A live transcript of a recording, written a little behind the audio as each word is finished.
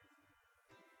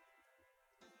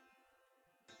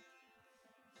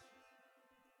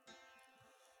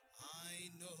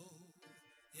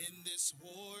In this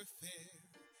warfare,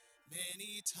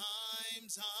 many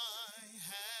times I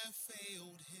have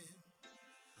failed him.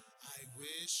 I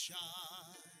wish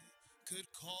I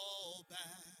could call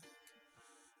back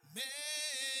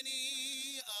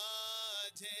many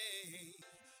a day,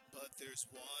 but there's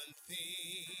one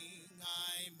thing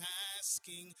I'm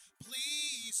asking.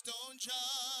 Please don't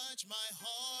judge my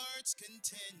heart's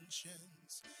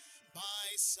contentions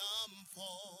by some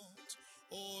fault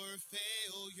or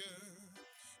failure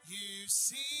you've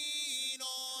seen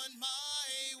on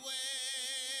my way.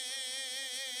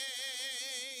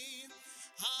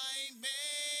 I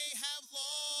may have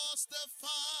lost the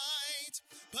fight,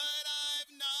 but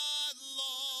I've not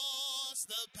lost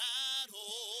the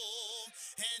battle.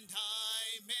 And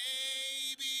I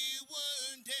may be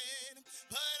wounded,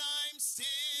 but I'm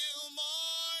still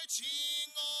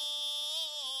marching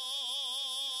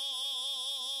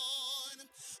on.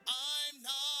 I'm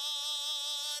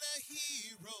not a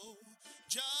hero,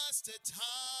 just a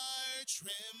tired,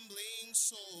 trembling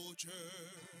soldier.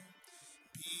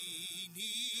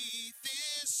 Beneath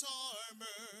this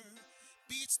armor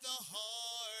beats the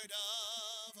heart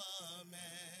of a man.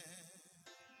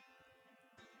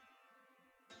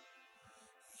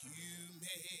 You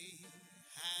may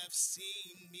have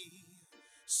seen me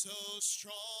so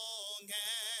strong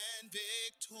and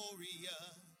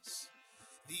victorious.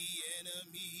 The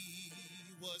enemy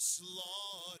was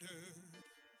slaughtered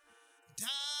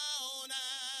down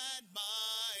at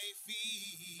my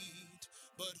feet,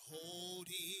 but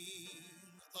holding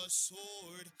a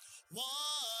sword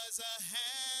was a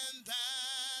hand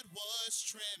that was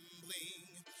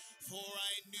trembling, for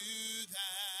I knew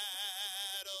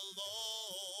that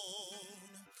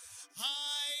alone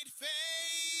I'd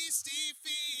face defeat.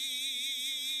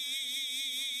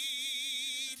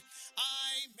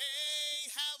 I may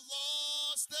have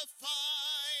lost the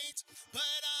fight,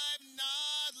 but I've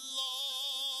not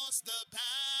lost the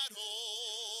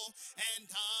battle. And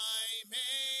I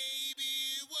may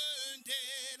be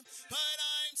wounded, but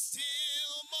I'm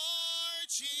still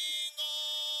marching on.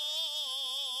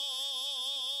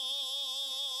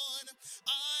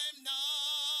 I'm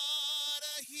not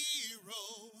a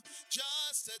hero,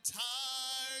 just a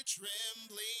tired,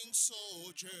 trembling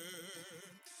soldier.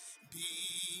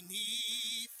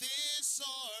 Beneath this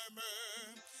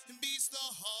armor beats the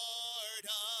heart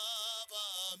of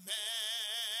a man.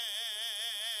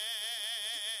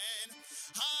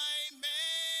 I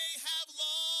may have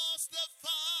lost the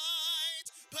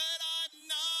fight, but I've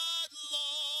not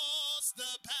lost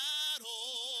the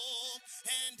battle.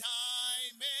 And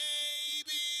I may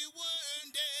be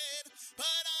wounded, but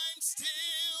I'm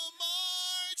still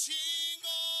marching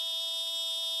on.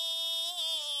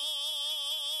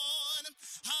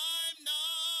 I'm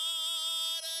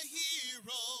not a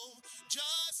hero,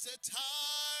 just a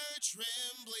tired,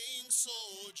 trembling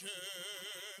soldier.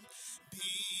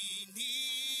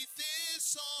 Beneath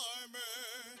this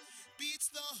armor beats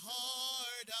the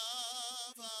heart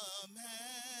of a man.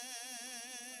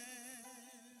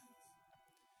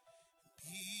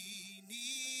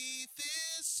 Beneath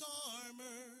this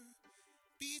armor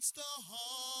beats the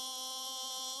heart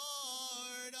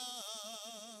of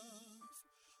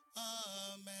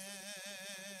a man.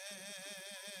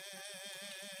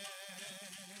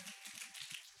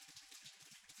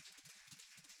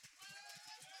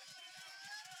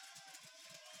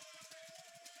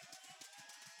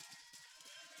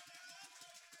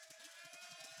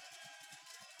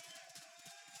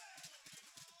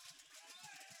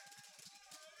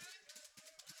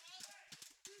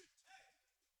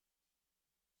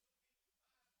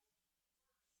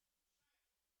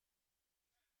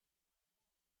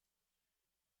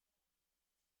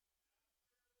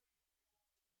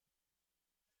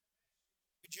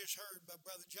 Just heard by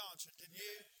Brother Johnson, didn't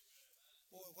you?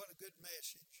 Boy, what a good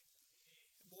message.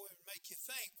 And boy, it would make you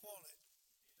think, won't it?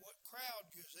 What crowd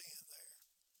was in there.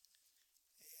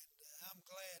 And I'm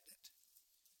glad that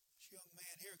this young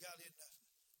man here got in the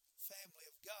family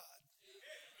of God.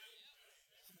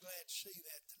 I'm glad to see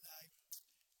that tonight.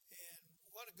 And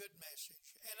what a good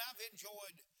message. And I've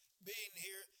enjoyed being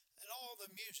here and all the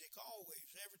music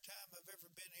always. Every time I've ever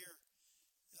been here,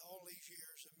 all these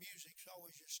years, the music's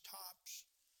always just tops.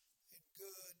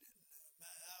 Good, and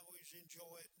I always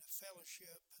enjoy it, and the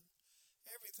fellowship, and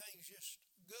everything's just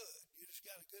good. You just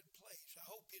got a good place. I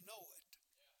hope you know it.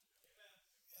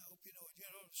 I hope you know it. You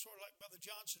know, sort of like Brother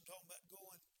Johnson talking about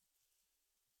going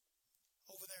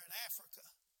over there in Africa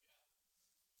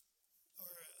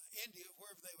or India,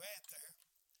 wherever they were at there,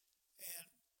 and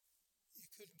you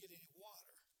couldn't get any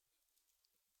water.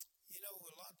 You know,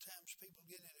 a lot of times people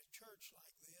get in a church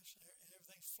like this, and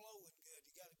everything's flowing good.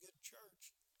 You got a good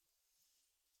church.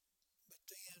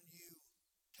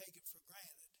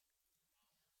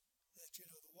 But you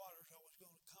know, the water's always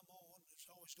going to come on. It's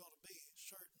always going to be a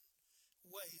certain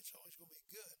way. It's always going to be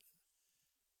good.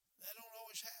 That don't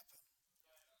always happen.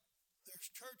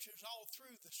 There's churches all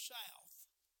through the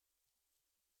South.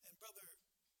 And Brother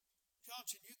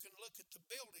Johnson, you can look at the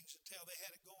buildings and tell they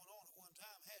had it going on at one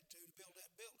time, had to build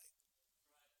that building.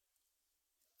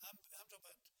 I'm talking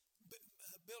about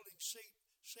building seat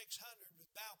 600 with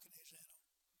balconies in them.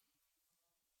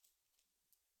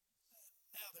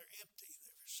 Now they're empty.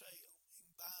 They're for sale. You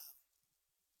can buy them.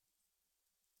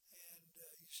 And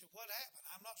you say, what happened?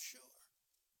 I'm not sure.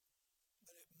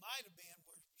 But it might have been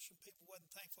where some people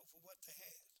wasn't thankful for what they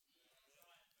had.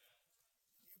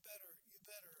 You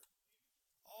better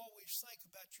always think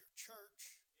about your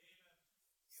church,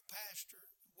 your pastor,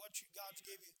 what God's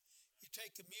given you. You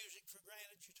take the music for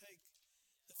granted. You take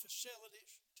the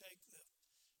facilities. You take the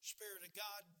Spirit of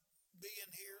God being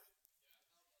here.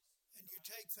 And you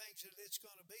take things that it's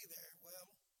going to be there. Well,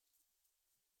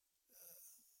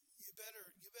 you better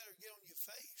get on your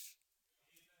face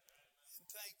and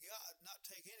thank God, not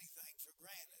take anything for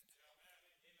granted.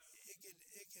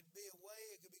 It could be away.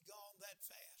 It could be gone that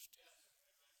fast.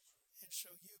 And so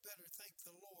you better thank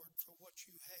the Lord for what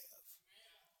you have.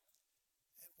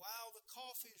 And while the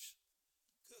coffee's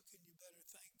cooking, you better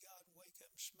thank God and wake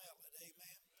up and smell it.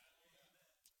 Amen.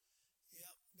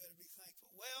 Yeah, better be thankful.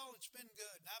 Well, it's been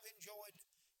good. And I've enjoyed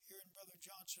hearing Brother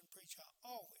Johnson preach.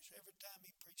 Every time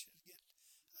he preaches,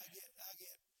 I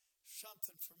get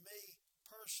something for me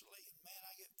personally. And man,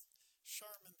 I get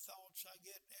sermon thoughts.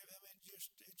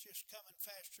 It's just coming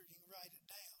faster than you can write it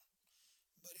down.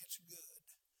 But it's good.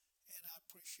 And I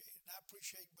appreciate it. And I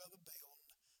appreciate Brother Bell,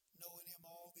 knowing him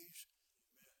all these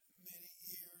many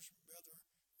years. Brother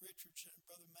Richardson,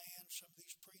 Brother Mann, some of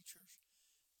these preachers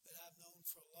that I've known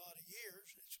for a lot of years.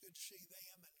 It's good to see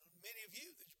them. And many of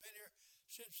you that's been here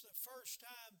since the first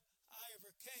time I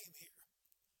ever came here.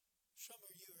 Some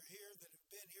of you are here that have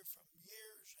been here from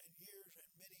years and years and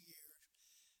many years.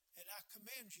 And I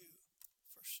commend you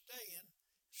for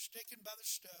sticking by the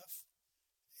stuff,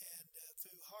 and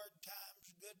through hard times,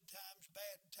 good times,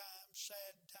 bad times,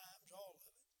 sad times, all of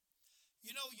it.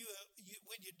 You know, you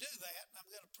when you do that, and I'm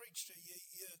going to preach to you,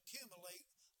 you accumulate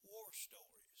war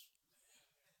stories.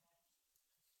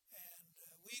 And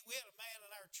we had a man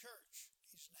in our church.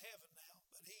 He's in heaven now,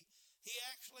 but he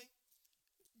actually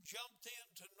jumped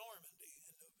into Normandy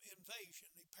in the invasion.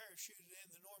 He parachuted in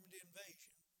the Normandy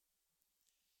invasion.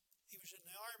 He was in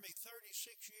the Army 36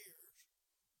 years.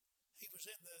 He was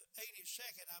in the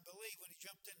 82nd, I believe, when he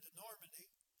jumped into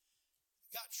Normandy.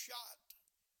 Got shot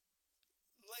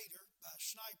later by a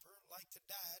sniper, like to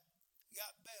died.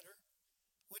 Got better.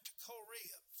 Went to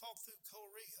Korea, fought through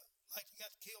Korea, like he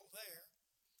got killed there.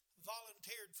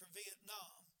 Volunteered for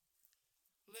Vietnam.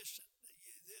 Listen,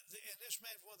 and this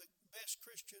man's one of the best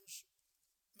Christians,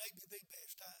 maybe the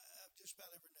best I just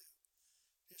about ever knew.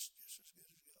 Just as good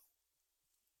as go.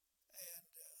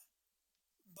 And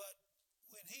but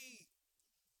when he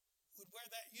would wear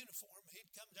that uniform, he'd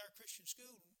come to our Christian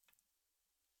school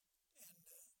and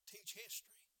teach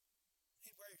history.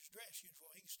 He'd wear his dress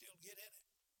uniform. He could still get in it.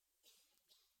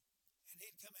 And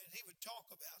he'd come in and he would talk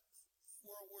about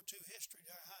World War II history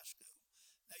to our high school.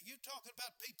 Now, you talking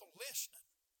about people listening.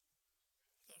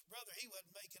 Because, brother, he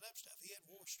wasn't making up stuff. He had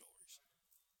war stories.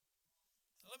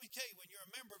 And let me tell you, when you're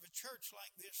a member of a church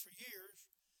like this for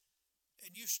years,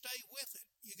 and you stay with it,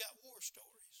 you got war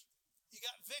stories. You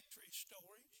got victory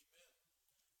stories.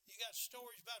 You got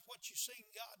stories about what you've seen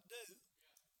God do.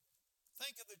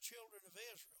 Think of the children of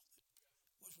Israel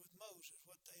that was with Moses,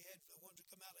 what they had for the ones that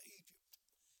come out of Egypt,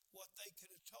 what they could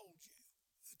have told you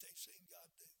that they've seen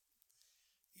God do.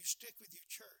 You stick with your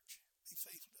church. Be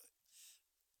faithful to it.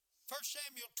 1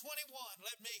 Samuel 21.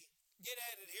 Let me get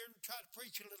at it here and try to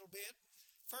preach a little bit.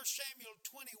 1 Samuel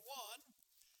 21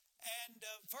 and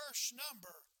verse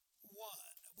number 1.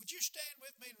 Would you stand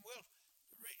with me and we'll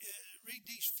read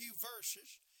these few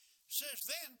verses. It says,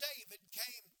 Then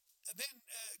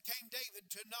came David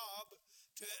to Nob,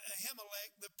 to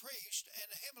Ahimelech the priest, and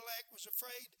Ahimelech was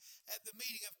afraid at the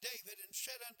meeting of David, and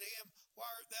said unto him, Why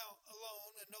art thou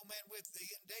alone, and no man with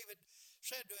thee? And David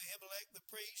said to Ahimelech the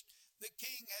priest, The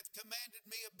king hath commanded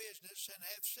me a business, and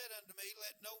hath said unto me,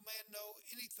 Let no man know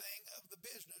anything of the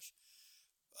business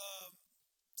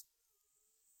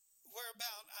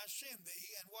whereabout I send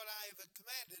thee, and what I have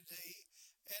commanded thee,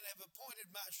 and have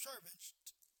appointed my servants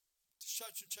to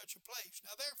such and such a place.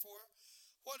 Now therefore,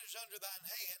 what is under thine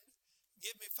hand?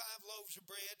 Give me 5 loaves of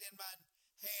bread in mine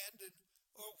hand,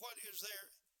 or what is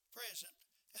there present?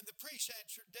 And the priest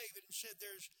answered David and said,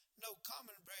 There is no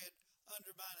common bread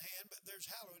under mine hand, but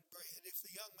there's hallowed bread, if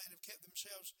the young men have kept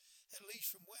themselves at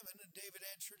least from women. And David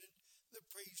answered the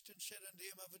priest and said unto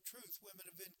him, Of a truth, women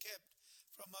have been kept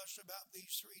from us about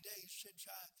these 3 days since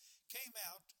I came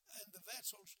out, and the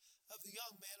vessels of the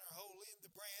young men are holy, and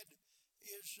the bread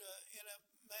is in a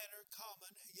manner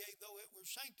common, yea, though it were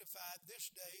sanctified this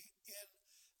day in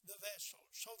the vessel.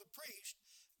 So the priest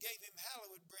gave him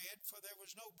hallowed bread, for there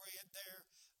was no bread there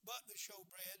but the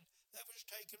showbread that was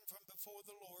taken from before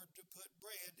the Lord to put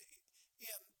bread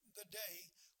in the day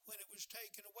when it was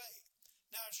taken away.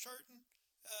 Now a certain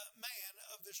man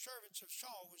of the servants of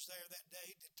Saul was there that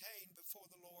day, detained before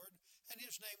the Lord, and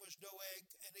his name was Doeg,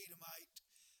 an Edomite,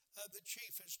 the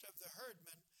chiefest of the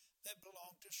herdmen that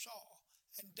belonged to Saul.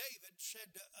 And David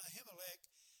said to Ahimelech,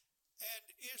 And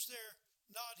is there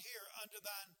not here under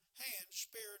thine hand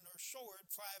spear nor sword?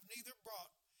 For I have neither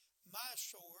brought my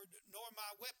sword nor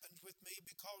my weapons with me,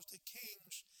 because the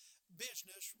king's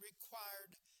business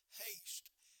required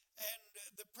haste.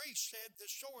 And the priest said, The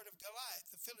sword of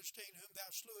Goliath, the Philistine, whom thou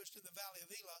slewest in the valley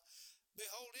of Elah,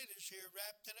 behold, it is here,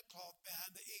 wrapped in a cloth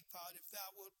behind the ephod. If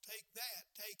thou wilt take that,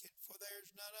 take it, for there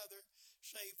is none other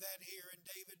save that here. And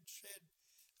David said,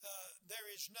 There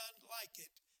is none like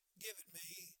it, give it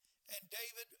me. And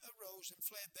David arose and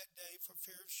fled that day for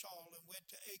fear of Saul, and went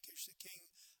to Achish the king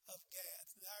of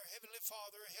Gath. And our Heavenly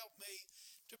Father, help me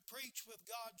to preach with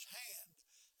God's hand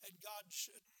and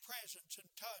God's presence and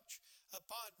touch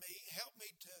upon me. Help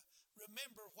me to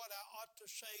remember what I ought to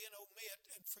say and omit,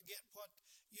 and forget what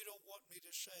you don't want me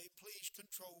to say. Please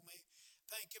control me.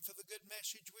 Thank you for the good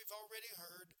message we've already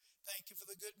heard. Thank you for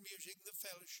the good music and the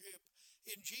fellowship.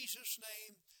 In Jesus'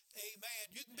 name, amen.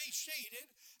 You can be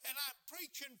seated, and I'm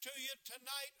preaching to you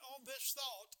tonight on this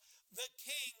thought, the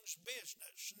king's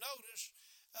business. Notice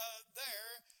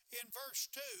there in verse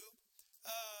 2,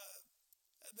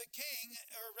 the king,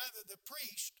 or rather the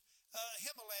priest,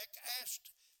 Ahimelech,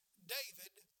 asked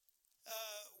David,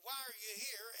 Why are you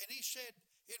here? And he said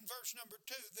in verse number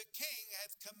 2, The king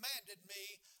hath commanded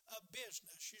me a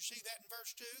business. You see that in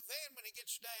verse 2? Then when he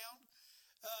gets down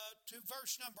to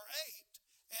verse number 8,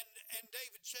 and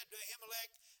David said to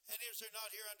Ahimelech, And is there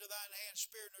not here under thine hand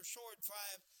spear nor sword? For I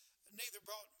have neither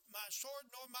brought my sword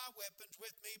nor my weapons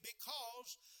with me,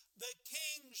 because the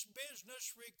king's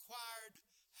business required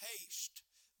haste.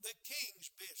 The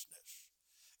king's business.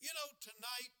 You know,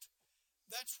 tonight,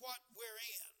 that's what we're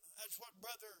in. That's what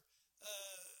Brother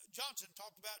Johnson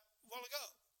talked about a while ago.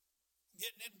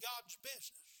 Getting in God's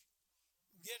business.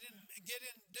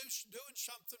 Doing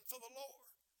something for the Lord.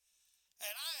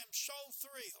 And I am so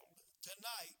thrilled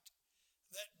tonight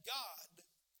that God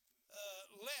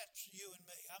lets you and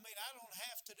me. I mean, I don't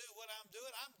have to do what I'm doing.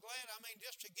 I'm glad,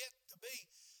 just to get to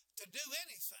do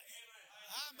anything.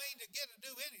 I mean, to get to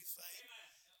do anything.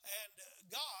 And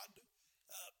God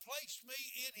placed me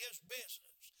in his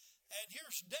business. And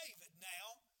here's David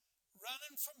now,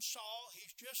 running from Saul.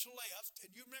 He's just left.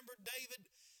 And you remember David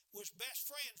was best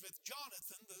friends with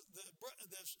Jonathan,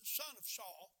 the son of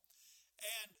Saul.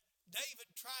 And David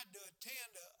tried to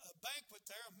attend a banquet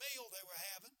there, a meal they were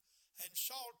having. And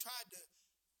Saul tried to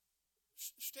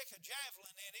stick a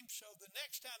javelin in him. So the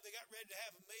next time they got ready to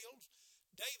have a meal,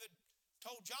 David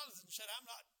told Jonathan, said,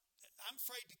 I'm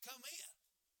afraid to come in.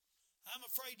 I'm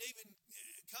afraid to even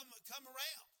come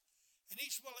around. And he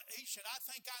said, I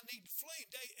think I need to flee.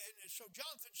 And so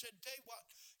Jonathan said, tell you what,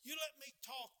 you let me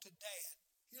talk to Dad.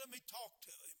 You let me talk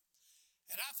to him.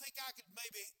 And I think I could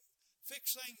maybe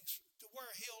fix things to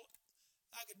where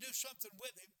I could do something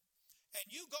with him. And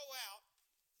you go out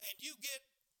and you get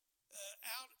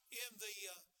out in the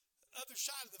other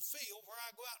side of the field where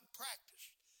I go out and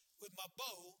practice with my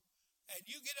bow. And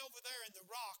you get over there in the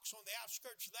rocks on the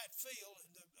outskirts of that field,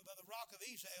 by the rock of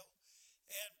Ezel,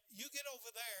 and you get over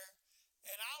there,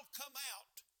 and I'll come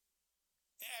out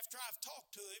after I've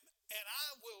talked to him, and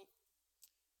I will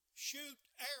shoot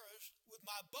arrows with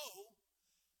my bow,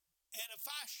 and if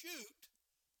I shoot,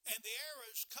 and the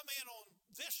arrows come in on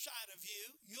this side of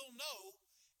you, you'll know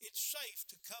it's safe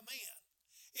to come in.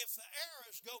 If the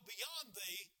arrows go beyond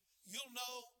thee, you'll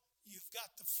know you've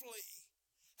got to flee.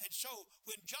 And so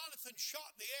when Jonathan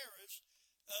shot the arrows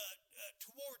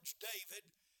towards David,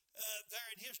 there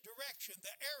in his direction,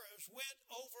 the arrows went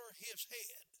over his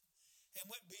head and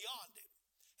went beyond him.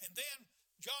 And then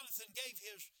Jonathan gave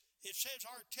it says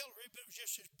artillery, but it was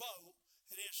just his bow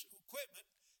and his equipment,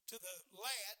 to the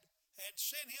lad and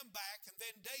sent him back. And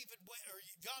then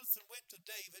Jonathan went to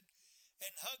David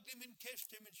and hugged him and kissed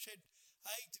him and said,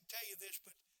 I hate to tell you this,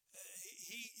 but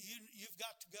you've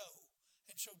got to go.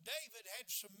 And so David had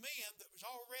some men that was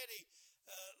already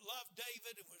loved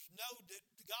David and know that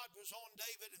God was on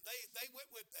David, and they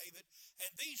went with David, and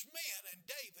these men and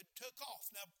David took off.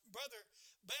 Now, Brother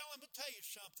Bell, I'm going to tell you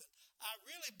something. I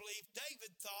really believe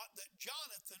David thought that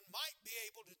Jonathan might be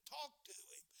able to talk to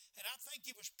him, and I think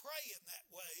he was praying that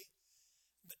way.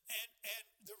 And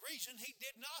the reason he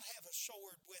did not have a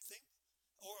sword with him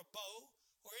or a bow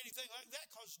or anything like that,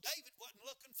 because David wasn't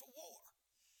looking for war.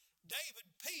 David,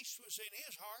 peace was in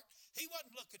his heart. He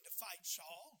wasn't looking to fight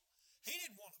Saul. He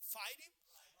didn't want to fight him.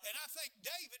 And I think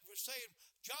David was saying,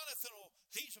 Jonathan,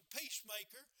 he's a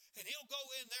peacemaker, and he'll go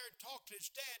in there and talk to his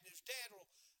dad, and his dad will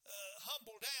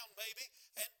humble down maybe,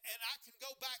 and I can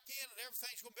go back in and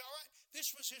everything's going to be all right.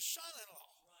 This was his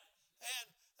son-in-law.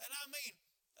 And I mean,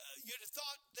 you'd have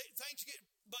thought things get,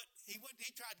 but he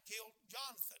tried to kill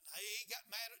Jonathan. He got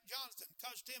mad at Jonathan,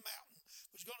 cussed him out, and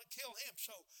was going to kill him.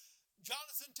 So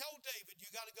Jonathan told David, you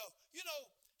got to go. You know,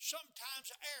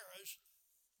 sometimes arrows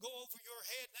go over your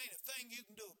head and ain't a thing you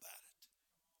can do about it.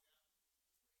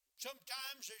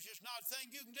 Sometimes there's just not a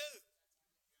thing you can do.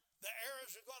 The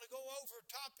arrows are going to go over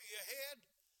the top of your head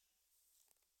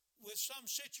with some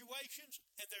situations,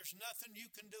 and there's nothing you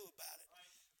can do about it.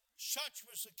 Such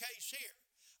was the case here.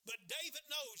 But David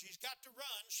knows he's got to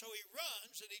run, so he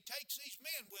runs, and he takes these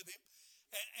men with him,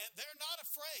 and they're not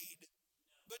afraid,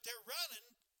 but they're running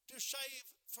to save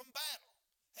from battle.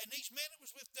 And these men that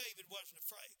was with David wasn't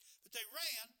afraid. But they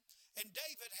ran, and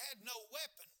David had no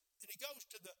weapon. And he goes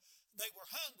to they were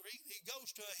hungry. He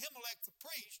goes to Ahimelech the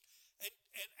priest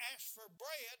and asks for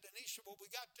bread. And he said, well, we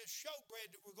got this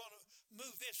showbread that we're going to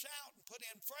move this out and put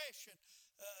in fresh, and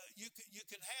you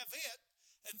can have it.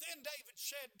 And then David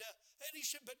said,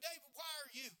 but David, why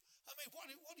are you,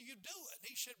 what are you doing?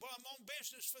 He said, well, I'm on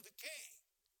business for the king.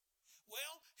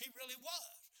 Well, he really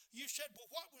was. You said, well,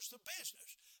 what was the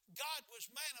business? God was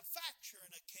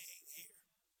manufacturing a king here.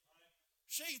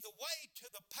 See, the way to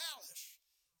the palace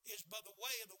is by the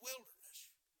way of the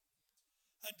wilderness.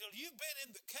 Until you've been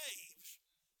in the caves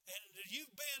and until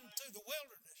you've been through the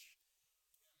wilderness,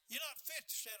 you're not fit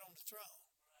to sit on the throne.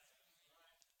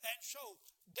 And so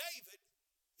David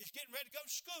is getting ready to go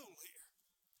to school here.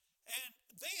 And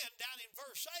then down in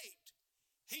verse 8,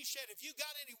 he said, if you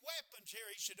got any weapons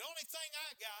here, he said, the only thing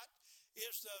I got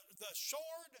is the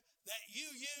sword that you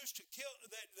used to kill,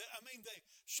 the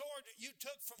sword that you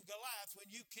took from Goliath when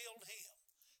you killed him.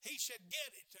 He said,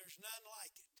 get it. There's none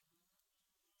like it.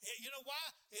 You know why?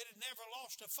 It had never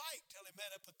lost a fight till he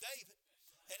met up with David.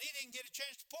 And he didn't get a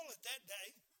chance to pull it that day.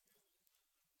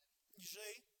 You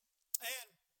see? And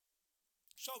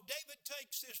so David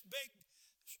takes this big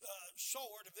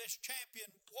sword of this champion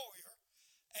warrior,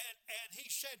 and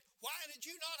he said, why did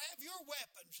you not have your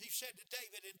weapons? He said to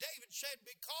David, and David said,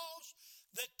 because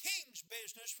the king's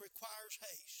business requires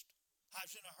haste. I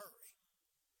was in a hurry.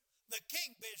 The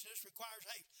king business requires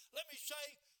haste. Let me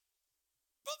say,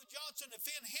 Brother Johnson, if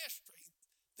in history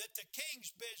that the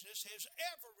king's business has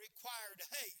ever required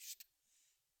haste,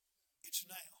 it's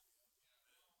now.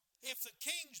 If the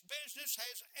king's business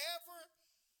has ever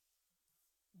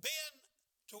been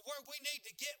to where we need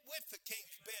to get with the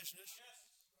king's business,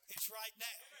 it's right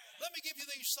now. Let me give you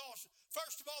these thoughts.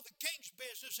 First of all, the king's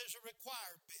business is a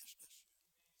required business.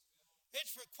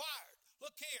 It's required.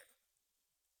 Look here.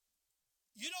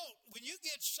 When you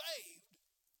get saved,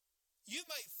 you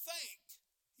may think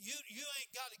you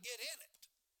ain't got to get in it.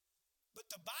 But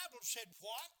the Bible said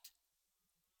what?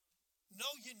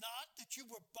 Know ye not that you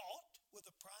were bought with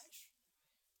a price?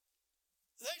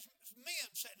 There's men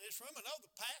sitting in this room. I know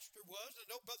the pastor was. I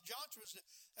know Brother Johnson was in the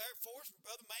Air Force, and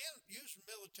Brother Mann, you was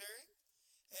military.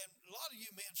 And a lot of you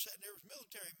men sitting there was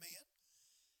military men.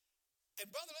 And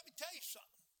brother, let me tell you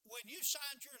something. When you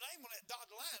signed your name on that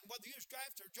dotted line, whether you was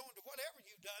drafted or joined or whatever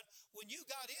you done, when you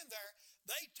got in there,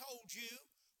 they told you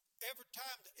every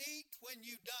time to eat when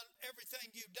you done everything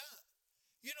you've done.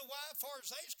 You know why? As far as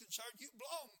they's concerned, you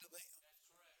belong to them.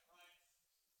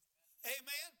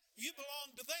 Amen? You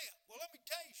belong to them. Well, let me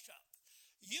tell you something.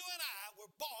 You and I were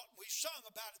bought, we sung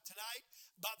about it tonight,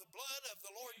 by the blood of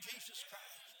the Lord Jesus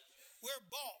Christ. We're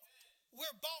bought.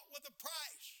 We're bought with a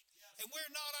price. And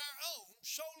we're not our own.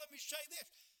 So let me say this.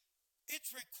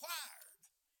 It's required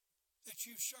that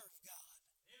you serve God.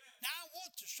 Now, I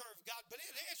want to serve God, but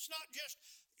it's not just,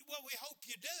 well, we hope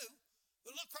you do.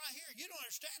 But look right here. You don't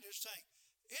understand this thing.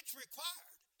 It's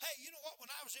required. Hey, you know what?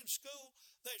 When I was in school,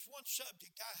 there's one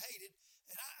subject I hated,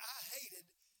 and I hated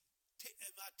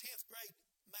my 10th grade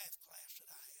math class that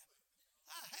I had.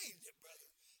 I hated it, brother.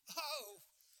 Oh,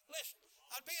 listen,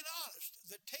 I'm being honest.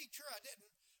 The teacher, I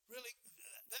didn't really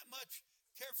that much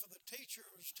care for the teacher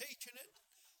who was teaching it.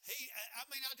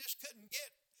 I just couldn't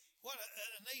get what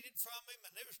I needed from him,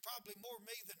 and it was probably more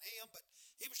me than him, but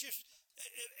he was just,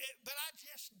 but I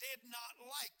just did not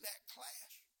like that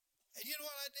class. And you know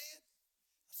what I did?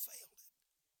 I failed it.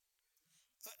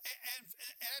 And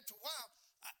after a while,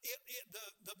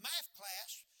 the math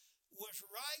class was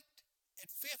right at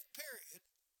 5th period.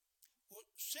 Well,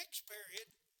 6th period,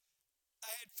 I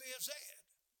had phys ed.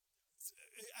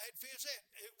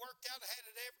 It worked out. I had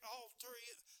it all 3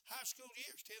 high school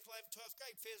years, 10th, 11th, 12th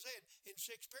grade, phys ed in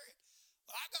 6th period.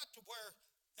 Well, I got to where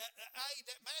I ate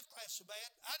that math class so bad,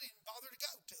 I didn't bother to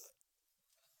go to it.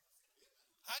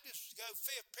 I just go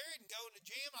 5th period and go in the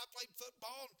gym. I played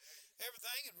football and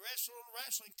everything and wrestled on the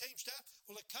wrestling team stuff.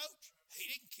 Well, the coach, he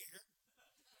didn't care.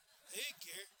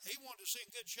 He wanted to see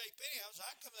in good shape anyhow. So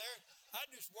I come there, I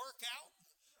just work out,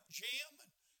 gym,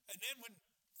 and then when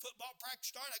football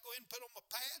practice started, I go in and put on my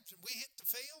pads and we hit the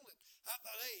field. And I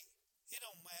thought, hey, it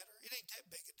don't matter. It ain't that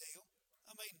big a deal.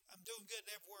 I mean, I'm doing good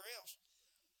everywhere else.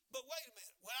 But wait a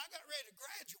minute. When I got ready to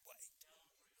graduate,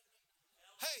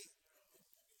 hey,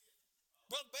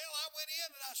 Brother Bill, I went in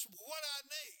and I said, well, what do I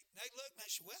need? And they looked and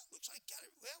they said, well, looks like you got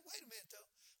it. Well, wait a minute, though.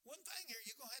 One thing here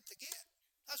you're going to have to get.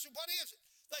 I said, what is it?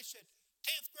 They said,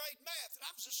 10th grade math. And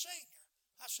I was a senior.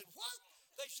 I said, what?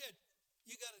 They said,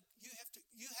 you have to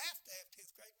have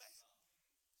 10th grade math.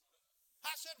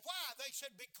 I said, why? They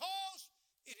said, because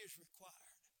it is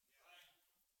required.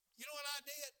 You know what I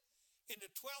did? In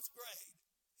the 12th grade,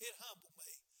 it humbled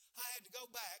me. I had to go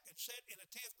back and sit in a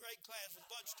 10th grade class with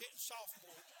a bunch of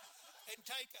sophomores and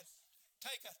take a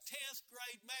 10th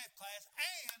grade math class,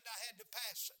 and I had to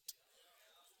pass it.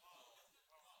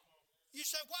 You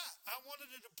say, why? I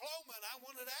wanted a diploma and I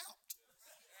wanted out.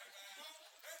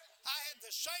 I had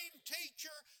the same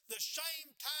teacher, the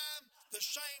same time, the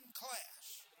same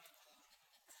class.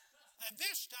 And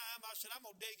this time I said, I'm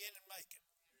going to dig in and make it.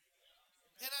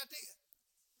 And I did.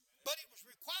 But it was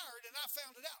required, and I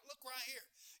found it out. Look right here.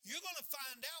 You're going to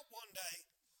find out one day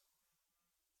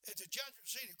at the judgment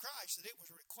seat of Christ that it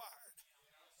was required.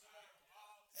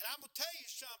 And I'm going to tell you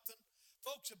something,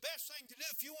 folks, the best thing to do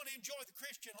if you want to enjoy the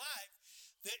Christian life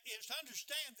is to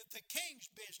understand that the king's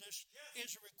business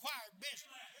is a required business.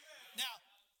 Now,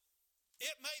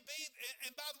 it may be,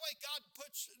 and by the way, God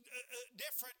puts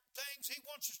different things He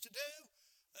wants us to do.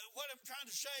 What I'm trying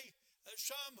to say,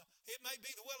 it may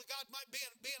be the will of God, might be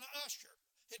being an usher.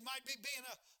 It might be being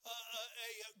a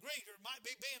greeter. It might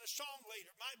be being a song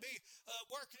leader. It might be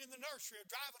working in the nursery or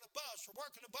driving a bus or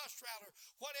working a bus route or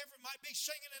whatever it might be,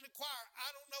 singing in the choir.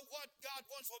 I don't know what God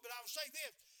wants for, but I will say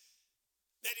this,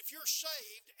 that if you're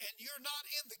saved and you're not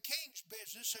in the king's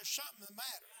business, there's something the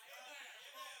matter.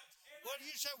 Well,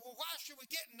 you say, well, why should we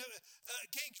get into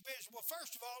king's business? Well,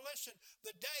 first of all, listen,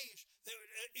 the days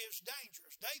is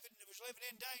dangerous. David was living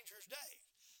in dangerous days.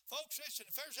 Folks, listen,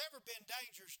 if there's ever been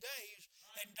dangerous days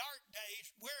and dark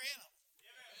days, we're in them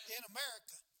in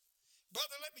America.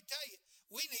 Brother, let me tell you,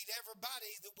 we need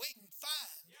everybody that we can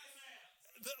find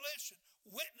that, listen,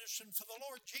 witnessing for the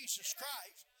Lord Jesus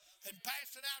Christ and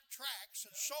passing out tracts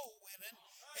and soul winning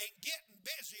and getting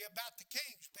busy about the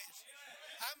king's business.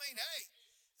 I mean, hey,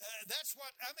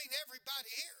 everybody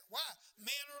here. Why?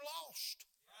 Men are lost.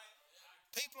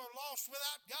 People are lost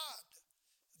without God.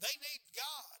 They need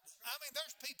God. I mean,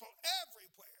 there's people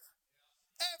everywhere.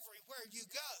 Everywhere you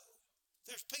go,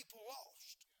 there's people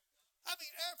lost. I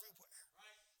mean, everywhere.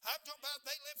 I'm talking about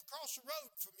they live across the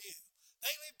road from you.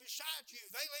 They live beside you.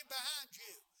 They live behind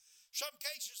you. Some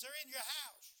cases, they're in your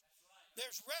house.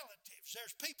 There's relatives.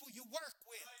 There's people you work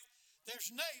with.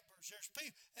 There's neighbors.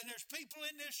 There's people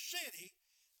in this city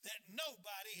that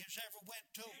nobody has ever went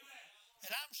to.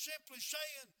 And I'm simply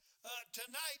saying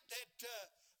tonight that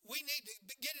we need to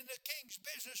get into the king's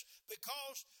business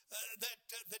because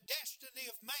the destiny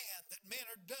of man, that men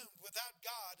are doomed without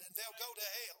God and they'll go to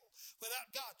hell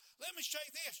without God. Let me say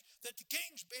this, that the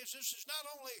king's business is not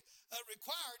only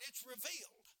required, it's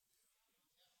revealed.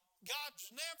 God's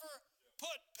never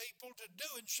put people to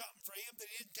doing something for Him that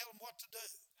He didn't tell them what to do.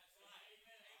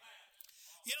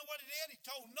 You know what He did? He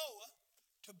told Noah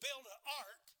to build an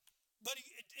ark, but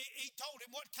he told him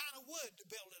what kind of wood to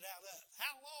build it out of,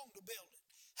 how long to build it,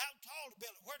 how tall to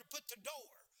build it, where to put the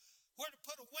door, where to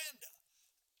put a window,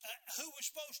 who was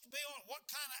supposed to be on it, what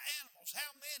kind of animals,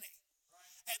 how many.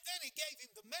 And then He gave him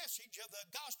the message of the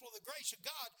gospel of the grace of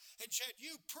God and said,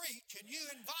 you preach and you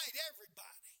invite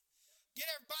everybody. Get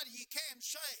everybody you can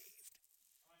saved.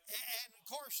 And of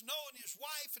course, Noah and his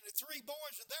wife and the 3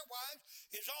 boys and their wives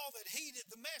is all that heeded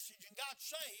the message and got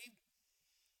saved.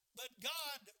 But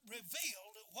God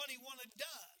revealed what He wanted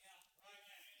done.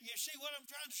 You see what I'm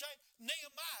trying to say?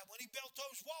 Nehemiah, when he built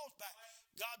those walls back,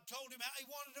 God told him how He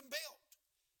wanted them built,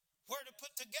 where to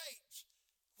put the gates,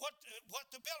 what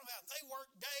to build them out. They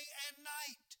worked day and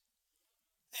night.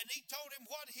 and he told him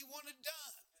what he wanted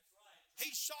done.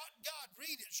 He sought God,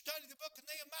 read it, study the book of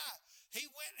Nehemiah. He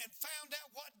went and found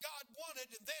out what God wanted,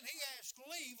 and then he asked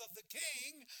leave of the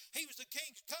king. He was the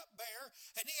king's cupbearer,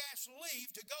 and he asked leave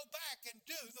to go back and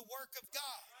do the work of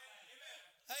God.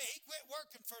 Hey, he quit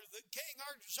working for the king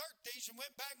Artaxerxes and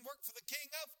went back and worked for the king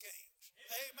of kings.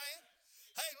 Amen?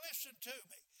 Hey, listen to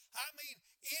me. I mean,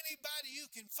 anybody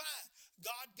you can find.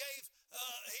 God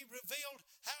he revealed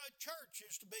how a church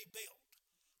is to be built.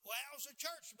 Well, how's a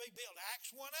church to be built?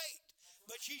 Acts 1:8.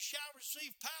 But ye shall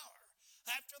receive power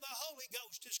after the Holy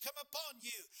Ghost is come upon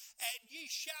you, and ye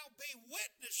shall be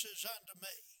witnesses unto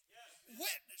me.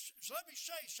 Witnesses. Let me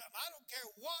say something. I don't care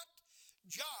what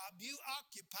job you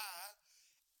occupy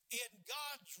in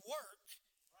God's work,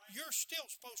 you're still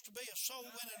supposed to be a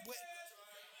soul-winning witness.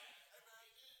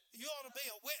 You ought to be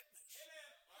a witness.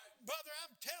 Brother,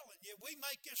 I'm telling you, we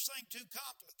make this thing too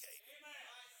complicated.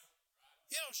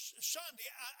 You know,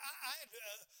 Sunday,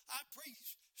 I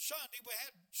preached Sunday. We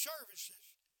had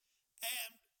services.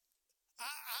 And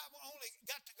I only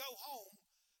got to go home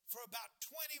for about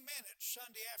 20 minutes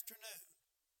Sunday afternoon,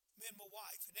 me and my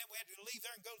wife. And then we had to leave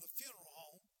there and go to the funeral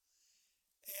home.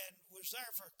 And was there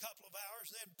for a couple of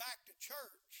hours, and then back to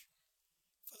church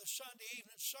for the Sunday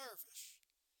evening service.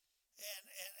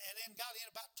 And then got in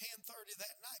about 10:30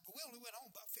 that night. But we only went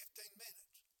home about 15 minutes.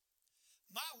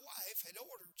 My wife had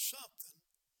ordered something,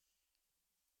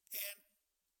 and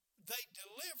they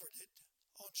delivered it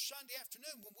on Sunday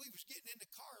afternoon when we was getting in the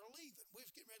car leaving. We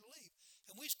was getting ready to leave.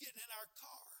 And we was getting in our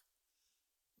car,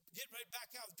 getting ready to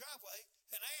back out of the driveway.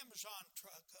 An Amazon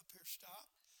truck up here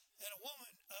stopped. And a woman,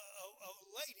 a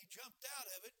lady jumped out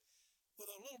of it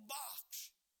with a little box.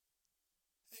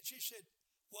 And she said,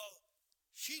 well,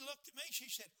 she looked at me. She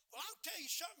said, well, I'll tell you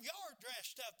something. Y'all are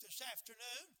dressed up this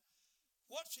afternoon.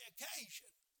 What's the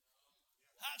occasion?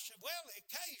 I said, well, the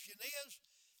occasion is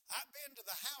I've been to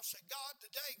the house of God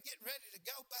today and getting ready to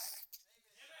go back.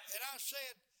 And I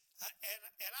said,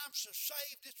 and I'm so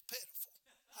saved, it's pitiful.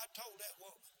 I told that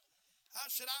woman. I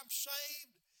said, I'm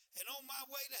saved and on my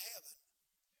way to heaven.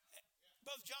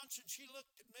 Brother Johnson, she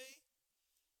looked at me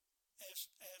as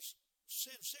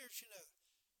sincere as she knew.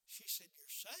 She said, you're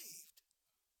saved?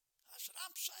 I said,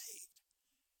 I'm saved.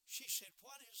 She said,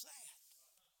 what is that?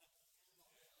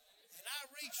 And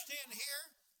I reached in here,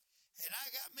 and I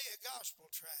got me a gospel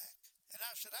tract. And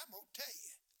I said, I'm going to tell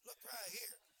you. Look right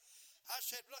here. I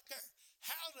said, look there.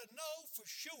 How to know for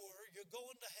sure you're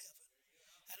going to heaven.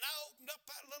 And I opened up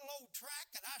that little old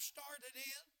tract, and I started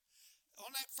in. On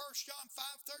that 1 John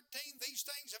 5:13, these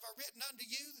things have I written unto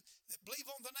you that believe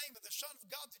on the name of the Son of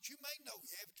God, that you may know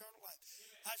you have eternal life.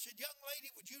 I said, young lady,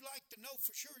 would you like to know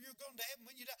for sure you're going to heaven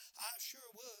when you die? I sure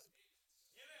would.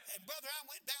 And brother, I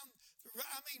went down,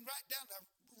 right down the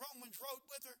Romans Road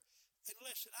with her. And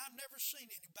listen, I've never seen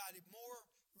anybody more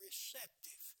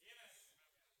receptive.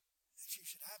 And she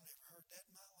said, I've never heard that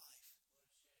in my life.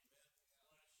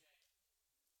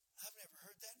 I've never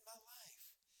heard that in my life.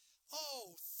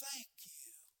 Oh, thank you.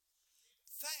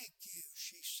 Thank you,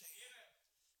 she said.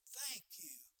 Thank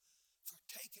you for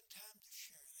taking time to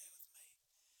share that with me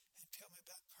and tell me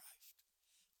about Christ.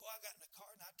 Boy, I got in the car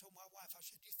and I told my wife, I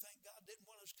said, do you think God didn't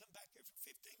want us to come back here for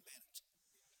 15 minutes?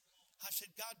 I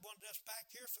said, God wanted us back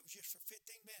here if it was just for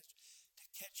 15 minutes to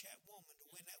catch that woman, to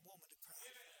win that woman to Christ.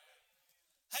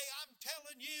 Hey, I'm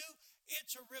telling you,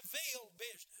 it's a revealed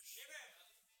business.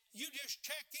 You just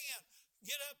check in,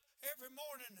 get up every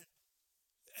morning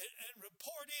and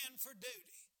report in for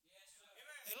duty.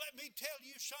 And let me tell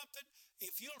you something.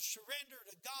 If you'll surrender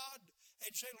to God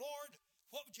and say, Lord,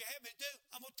 what would you have me do?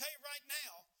 I'm going to tell you right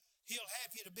now, He'll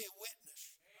have you to be a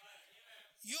witness.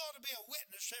 You ought to be a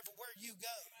witness everywhere you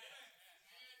go.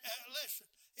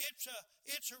 Listen,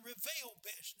 it's a revealed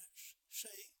business,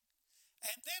 see?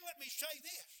 And then let me say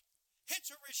this.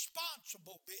 It's a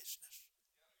responsible business.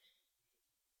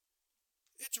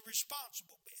 It's a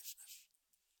responsible business.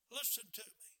 Listen to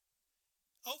me.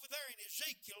 Over there in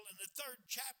Ezekiel, in the 3rd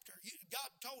chapter, God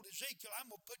told Ezekiel,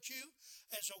 I'm going to put you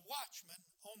as a watchman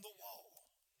on the wall,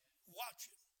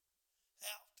 watching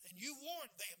out. And you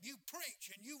warn them, you preach,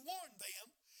 and you warn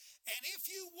them. And if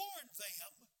you warn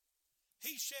them,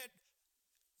 he said,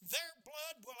 their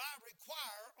blood will I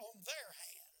require on their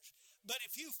hands. But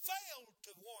if you fail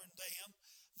to warn them,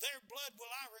 their blood will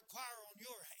I require on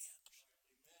your hands.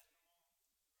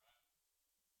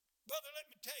 Brother, let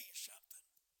me tell you something.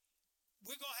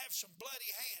 We're going to have some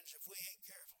bloody hands if we ain't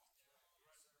careful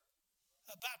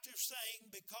about this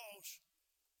thing because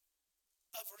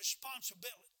of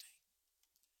responsibility.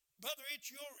 Brother, it's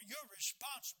you're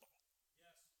responsible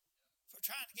for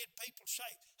trying to get people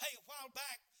saved. Hey, a while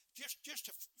back, just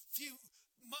a few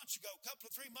months ago,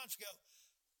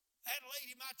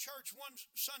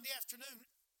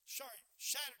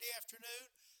 Saturday afternoon,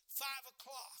 5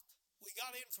 o'clock. We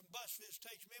got in from bus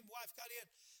visitation. Me and my wife got in.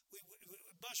 We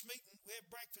bus meeting. We have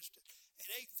breakfast at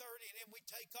 8:30, and then we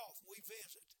take off. We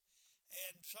visit.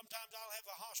 And sometimes I'll have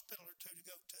a hospital or two to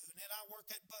go to, and then I work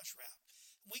that bus route.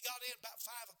 We got in about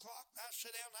 5 o'clock. I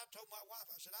sat down, and I told my wife,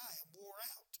 I said, I am wore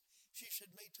out. She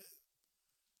said, me too.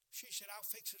 She said, I'll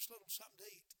fix us a little something to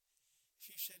eat.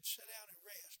 She said, sit down and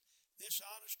rest. This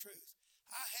honest truth.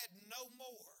 I had no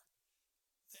more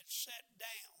than sat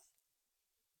down,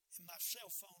 and my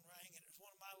cell phone rang, and it was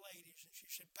one of my ladies, and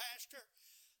she said, Pastor,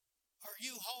 are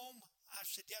you home? I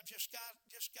said, yeah, just got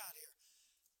here.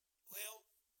 Well,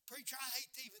 preacher, I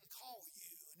hate to even call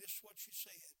you. And this is what she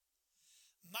said.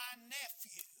 My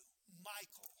nephew,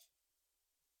 Michael,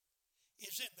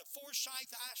 is in the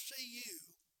Forsyth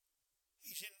ICU.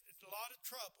 He's in a lot of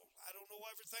trouble. I don't know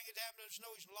everything that happened. I just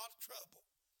know he's in a lot of trouble.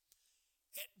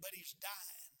 But he's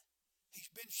dying.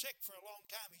 He's been sick for a long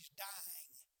time. He's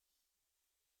dying.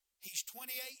 He's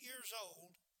 28 years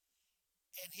old,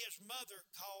 and his mother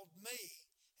called me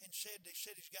and said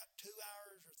he's got 2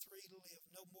 hours or 3 to live,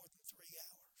 no more than 3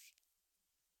 hours.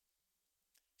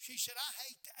 She said, I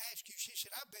hate to ask you. She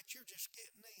said, I bet you're just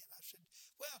getting in. I said,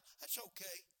 well, that's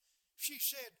okay. She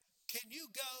said, can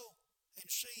you go and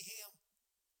see him?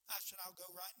 I said, I'll go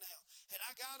right now. And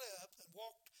I got up and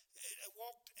walked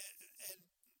and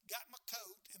got my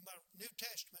coat and my New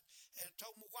Testament, and I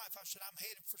told my wife, I said, I'm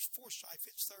headed for Forsyth.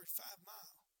 It's 35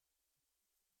 miles,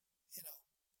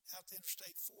 out the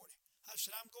Interstate 40. I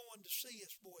said, I'm going to see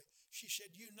this boy. She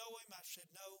said, you know him? I said,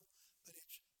 no, but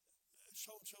it's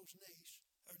so-and-so's niece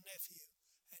or nephew.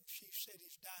 And she said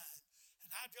he's dying.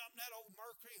 And I jumped in that old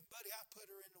Mercury, and, buddy, I put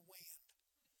her in the wind.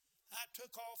 I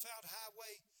took off out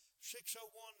Highway 601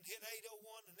 and hit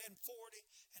 801 and then 40,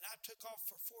 and I took off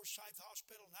for Forsyth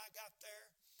Hospital, and I got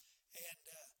there and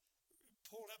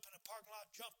pulled up in a parking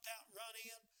lot, jumped out, run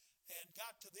in, and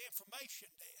got to the information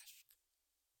desk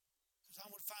because I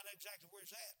want to find out exactly where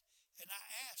it's at. And I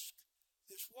asked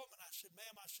this woman, I said,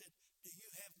 ma'am, do you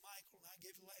have Michael? And I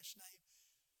gave the last name.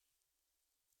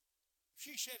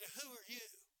 She said, who are you?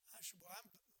 I said, well,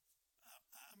 I'm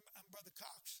Brother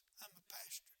Cox. I'm the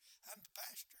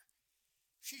pastor.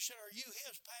 She said, are you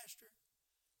his pastor?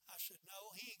 I said,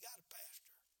 no, he ain't got a pastor.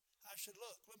 I said,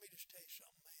 look, let me just tell you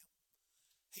something, ma'am.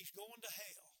 He's going to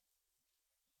hell.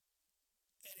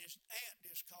 And his aunt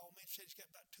just called me and said he's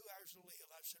got about 2 hours to live.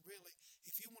 I said, really,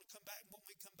 if you want to come back and want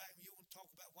me to come back and you want to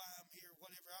talk about why I'm here,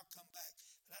 whatever, I'll come back.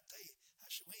 But I tell you, I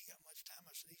said, we ain't got much time.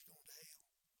 I said, he's going to hell.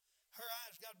 Her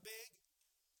eyes got big.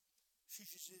 She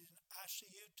said, in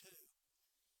ICU too.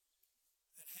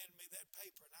 And handed me that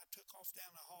paper. And I took off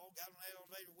down the hall, got on the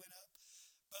elevator, went up.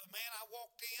 But man, I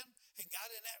walked in and got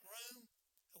in that room.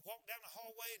 I walked down the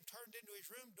hallway and turned into his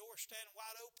room, door standing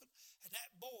wide open. And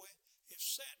that boy is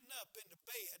sitting up in the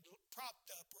bed,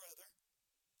 propped up rather.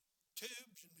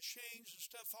 Tubes and machines and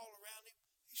stuff all around him.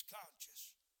 He's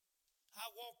conscious.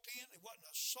 I walked in, there wasn't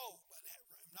a soul in that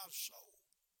room, not a soul.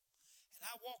 And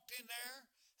I walked in there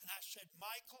and I said,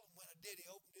 Michael, and when I did, he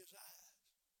opened his eyes.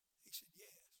 He said,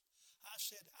 yes. I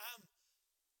said, I'm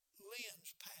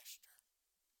Lynn's pastor.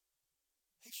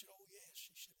 He said, oh, yes.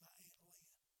 He said, my Aunt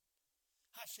Lynn.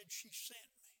 I said, she sent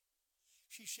me.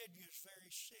 She said, you was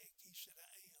very sick. He said, I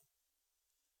am.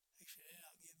 He said, and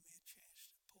I'll give me a chance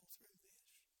to pull through this.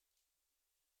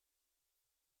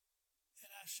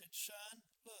 And I said, son,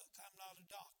 look, I'm not a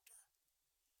doctor.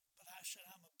 But I said,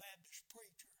 I'm a Baptist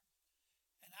preacher.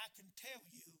 And I can tell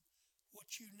you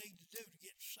what you need to do to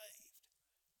get saved.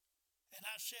 And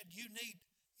I said, you need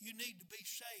to be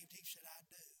saved. He said, I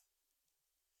do.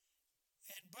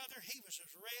 And brother, he was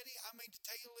as ready. I mean to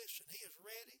tell you, listen, he is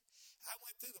ready. I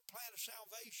went through the plan of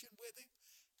salvation with him,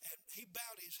 and he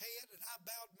bowed his head, and I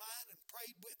bowed mine and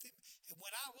prayed with him. And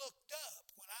when I looked up,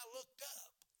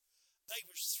 there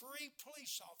was 3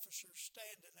 police officers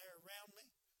standing there around me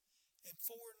and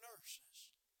 4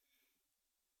 nurses.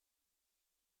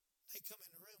 They come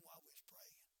in the room while we was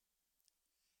praying.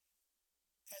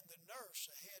 And the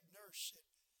head nurse said,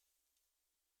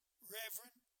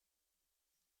 Reverend,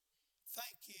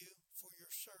 thank you for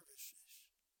your services,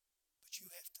 but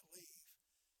you have to leave.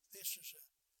 This is a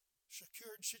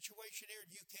secured situation here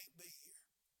and you can't be here.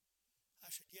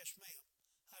 I said, yes, ma'am.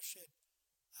 I said,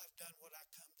 I've done what I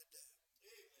come to do.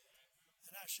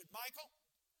 And I said, Michael?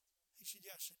 He said,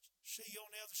 yes. I said, see you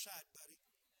on the other side, buddy.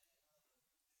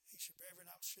 He said, Reverend,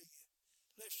 I'll see you.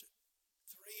 Listen,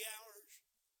 3 hours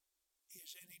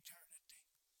is an eternity.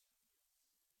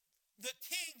 The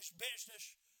king's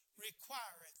business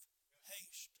requireth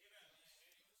haste.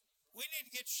 We need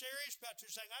to get serious about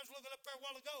this thing. I was looking up there a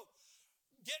while ago,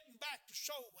 getting back to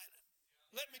soul winning.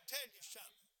 Let me tell you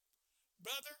something.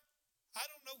 Brother, I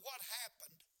don't know what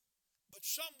happened, but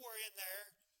somewhere in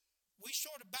there, we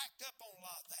sort of backed up on a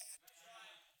lot of that.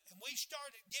 And we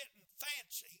started getting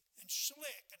fancy and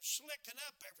slicking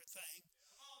up everything.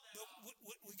 But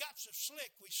we got so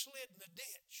slick, we slid in the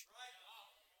ditch.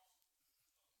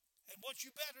 And what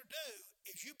you better do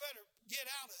is you better get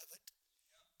out of it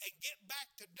and get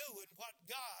back to doing what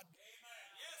God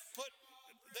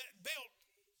built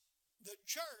the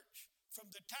church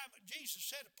from the time that Jesus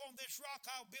said, upon this rock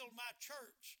I'll build my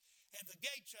church, and the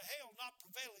gates of hell not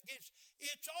prevail against.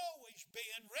 It's always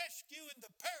been rescuing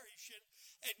the perishing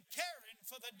and caring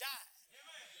for the dying.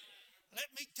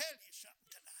 Let me tell you something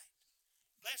tonight.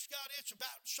 Bless God, it's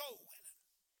about soul winning.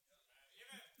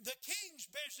 The king's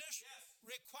business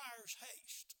requires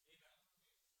haste.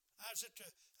 I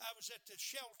was at the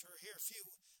shelter here a few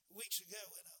weeks ago,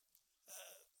 and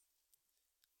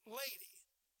a lady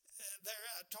there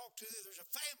I talked to. There's a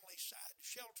family side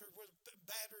shelter with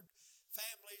battered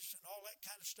families and all that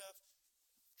kind of stuff.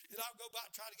 And I'll go by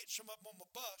and try to get some of them on my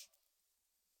bus.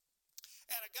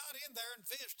 And I got in there and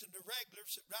visited the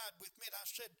regulars that ride with me, and I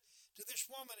said to this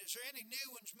woman, is there any new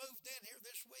ones moved in here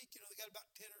this week? You know, they got about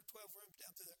 10 or 12 rooms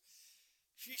down through there.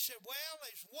 She said, well,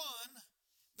 there's one,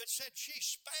 but said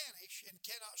she's Spanish and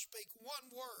cannot speak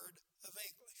one word of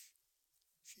English.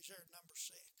 She's there at number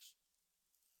 6.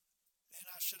 And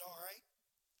I said, all right.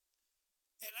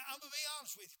 And I'm going to be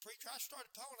honest with you, preacher, I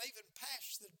started talking even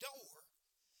past the door.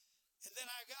 And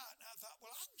then I thought,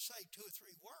 well, I can say 2 or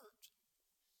 3 words.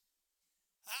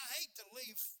 I hate to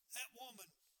leave that woman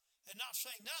and not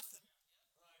say nothing.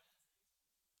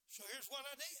 So here's what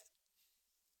I did.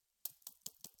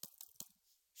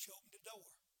 She opened the door.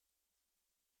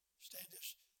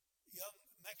 This young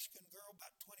Mexican girl,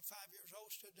 about 25 years old,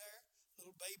 stood there.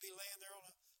 Little baby laying there on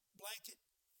a blanket.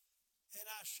 And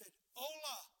I said,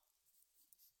 hola.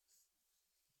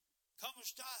 ¿Cómo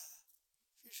está?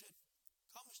 She said,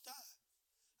 ¿Cómo está?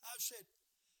 I said,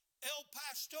 El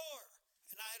Pastor.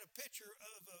 And I had a picture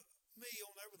of me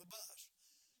on there with a bus.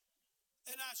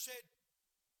 And I said,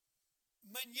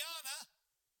 Mañana.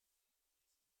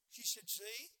 She said,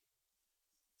 sí.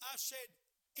 I said,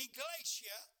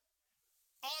 Iglesia,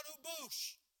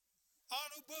 autobús,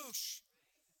 autobús.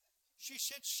 She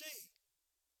said, sí.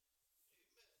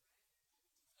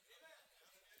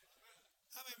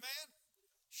 I mean, man,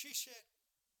 she said,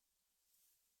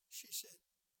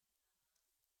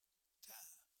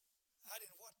 time. I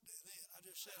didn't know what to do then. I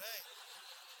just said, hey.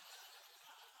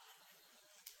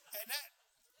 And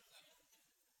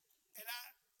I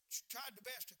tried the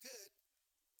best I could.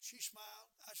 She smiled.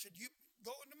 I said, you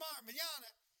going tomorrow, mañana.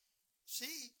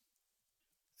 See?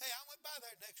 Hey, I went by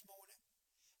there next morning,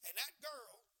 and that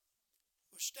girl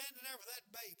was standing there with that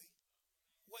baby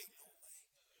waiting on me.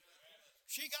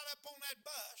 She got up on that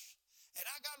bus, and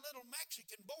I got a little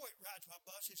Mexican boy that rides my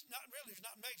bus. He's not Mexican,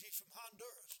 he's from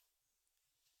Honduras.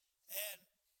 And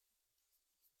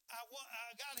I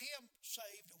got him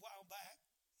saved a while back.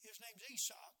 His name's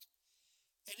Esau.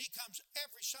 And he comes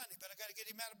every Sunday, but I got to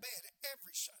get him out of bed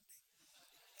every Sunday.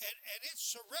 And it's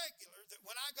so regular that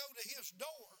when I go to his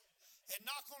door and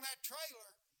knock on that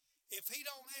trailer, if he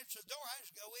don't answer the door, I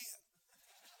just go in.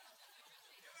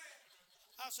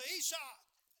 I'll say, Esau.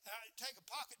 And I take a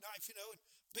pocket knife, and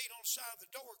beat on the side of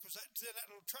the door, because then that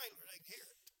little trailer, they can hear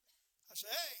it. I say,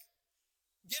 hey,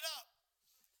 get up.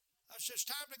 I said, it's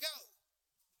time to go.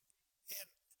 And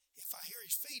if I hear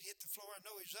his feet hit the floor, I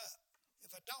know he's up.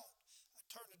 If I don't, I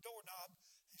turn the doorknob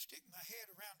and stick my head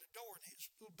around the door, and his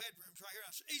little bedroom's right here.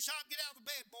 I said, Esau, get out of the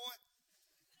bed, boy.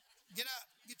 Get up,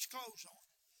 get your clothes on.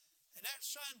 And that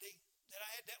Sunday that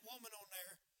I had that woman on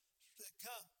there that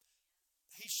come,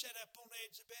 he sat up on the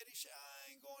edge of the bed. He said,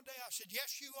 I ain't going there. I said,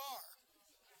 yes, you are.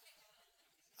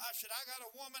 I said, I got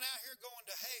a woman out here going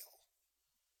to hell,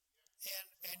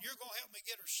 and you're going to help me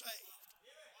get her saved.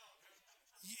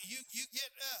 You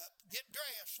get up, get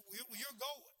dressed. You're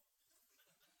going.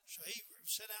 So he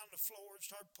sat down on the floor and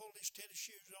started pulling his tennis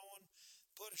shoes on,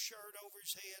 put a shirt over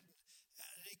his head,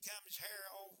 and his hair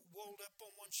all wooled up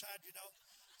on one side, Here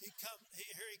he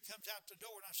comes out the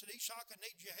door, and I said, Esau, I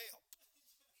need your help.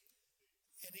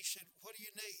 And he said, what do you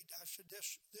need? I said,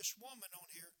 this woman on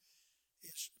here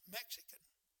is Mexican.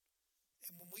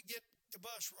 And when we get the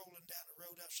bus rolling down the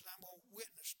road, I said, I'm going to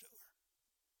witness to her.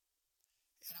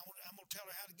 And I'm going to tell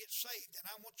her how to get saved. And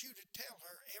I want you to tell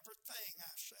her everything I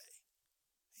say.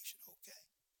 He said, okay.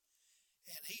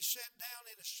 And he sat down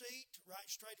in a seat right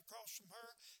straight across from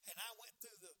her. And I went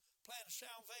through the plan of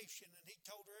salvation, and he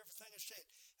told her everything I said.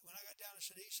 When I got down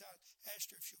to the east side, I asked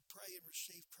her if she'll pray and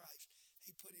receive Christ.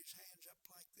 He put his hands up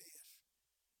like this.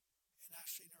 And I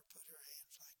seen her put her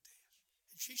hands like this.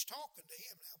 And she's talking to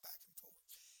him now back and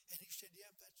forth. And he said, yeah,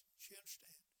 she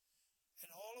understands. And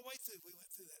all the way through, we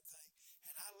went through that thing.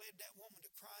 And I led that woman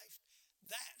to Christ.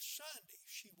 That Sunday,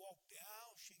 she walked the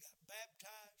aisle. She got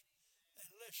baptized. And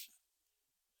listen,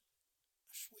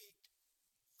 a sweet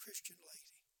Christian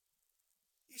lady.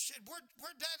 You said,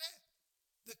 where'd that at?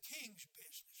 The king's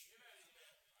business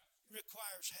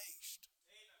requires haste.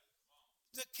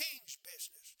 The king's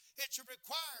business. It's a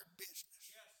required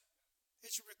business.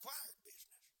 It's a required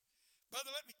business.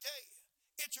 Brother, let me tell you,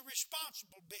 it's a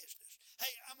responsible business.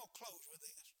 Hey, I'm going to close with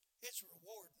this. It's a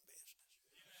rewarding business.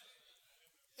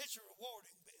 It's a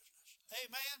rewarding business.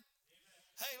 Amen?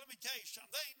 Hey, let me tell you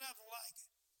something. There ain't nothing like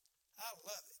it. I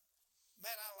love it.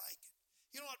 Man, I like it.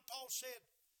 You know what Paul said?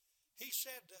 He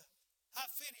said,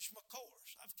 I finished my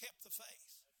course. I've kept the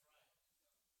faith.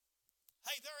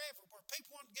 Hey, they're everywhere.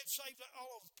 People want to get saved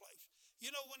all over the place.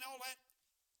 You know, when all that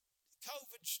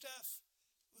COVID stuff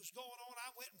was going on,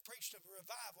 I went and preached a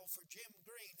revival for Jim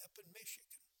Green up in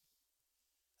Michigan.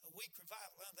 A week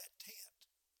revival under that tent.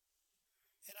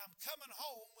 And I'm coming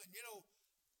home, and you know,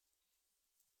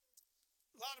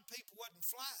 a lot of people wasn't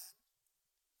flying.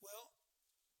 Well,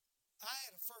 I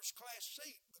had a first class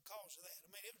seat because of that. I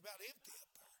mean, it was about empty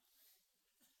up there.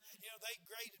 And you know, they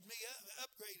upgraded me,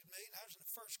 and I was in the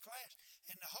first class.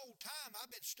 And the whole time I've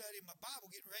been studying my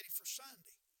Bible, getting ready for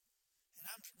Sunday. And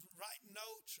I'm writing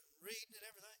notes and reading and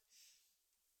everything.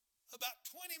 About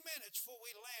 20 minutes before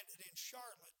we landed in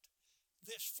Charlotte,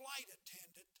 this flight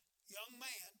attendant, young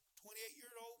man,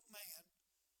 28-year-old man,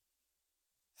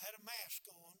 had a mask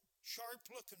on,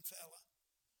 sharp-looking fella,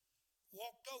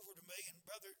 walked over to me, and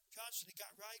Brother Johnson, he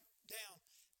got right down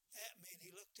at me, and he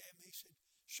looked at me, he said,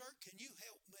 sir, can you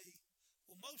help me?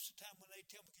 Well, most of the time when they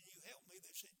tell me, can you help me,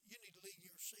 they say, you need to lean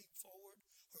your seat forward,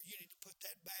 or you need to put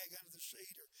that bag under the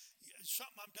seat, or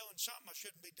something I'm doing, something I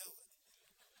shouldn't be doing.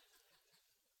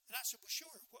 And I said, well,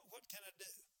 sure, what can I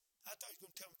do? I thought he was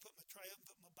going to tell me to put my tray up and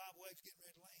put my Bible away, getting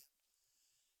ready to land.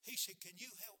 He said, can you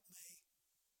help me?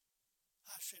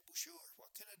 I said, well, sure,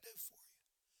 what can I do for you?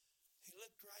 He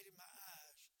looked right in my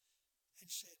eyes and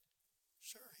said,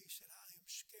 sir, he said, I am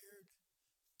scared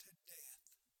to death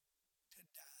to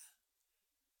die.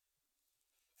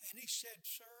 And he said,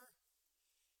 sir,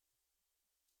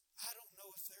 I don't know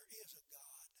if there is a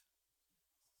God,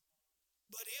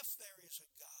 but if there is a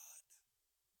God,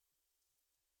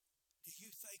 do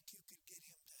you think you could get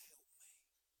him to help me?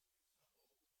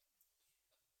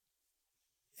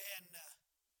 And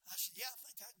I said, yeah, I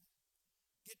think I can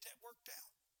get that worked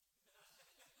out.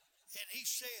 And he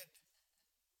said,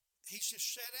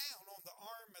 sat down on the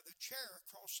arm of the chair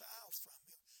across the aisle from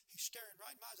him. He's staring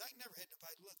right in my eyes. I ain't never had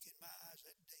nobody look in my eyes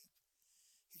that deep.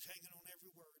 He's hanging on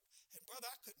every word. And brother,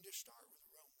 I couldn't just start with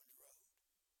the Romans road.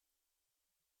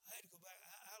 I had to go back.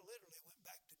 I literally went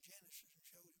back to Genesis and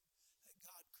showed him that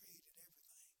God created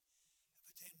everything.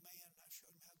 But then I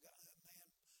showed him how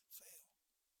man fell.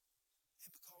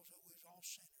 And because it was all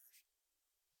sinners.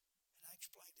 And I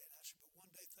explained that. I said, but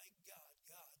one day, thank God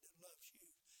that loves you.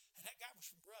 And that guy was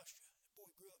from Russia. That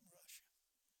boy grew up in Russia.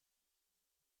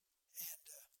 And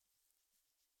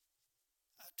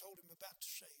I told him about the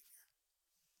Savior.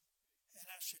 And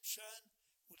I said, son,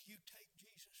 will you take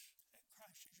Jesus, that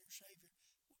Christ as your Savior?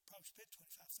 We'll probably spend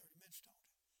 25, 30 minutes on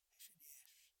it. He said, yes.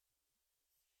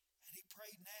 And he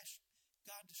prayed and asked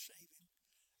God to save him.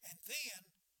 And then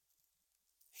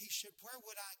he said, where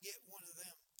would I get one of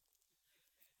them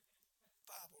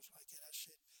Bibles like that? I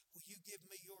said, will you give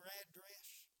me your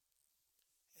address?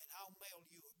 And I'll mail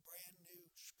you a brand new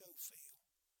Schofield.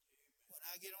 When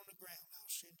I get on the ground, I'll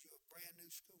send you a brand new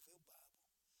Schofield Bible.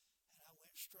 And I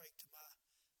went straight to my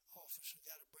office and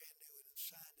got a brand new one and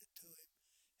signed it to him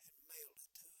and mailed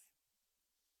it to him.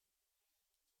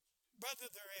 Brother,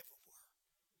 they're everywhere.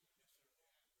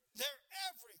 They're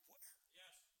everywhere.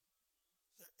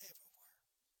 They're everywhere.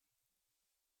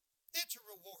 It's a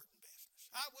rewarding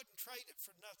business. I wouldn't trade it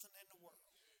for nothing in the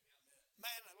world.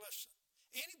 Man, listen,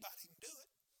 anybody can do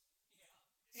it.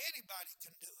 Anybody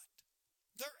can do it.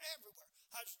 They're everywhere.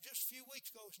 I was just a few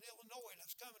weeks ago, I was in Illinois, and I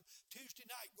was coming Tuesday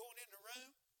night, going in the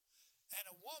room, and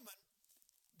a woman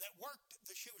that worked,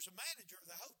 she was a manager of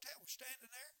the hotel, was standing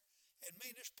there, and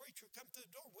me and this preacher come through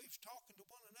the door. We was talking to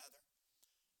one another,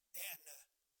 and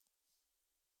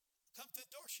come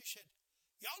through the door. She said,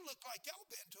 y'all look like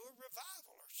y'all been to a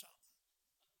revival or something.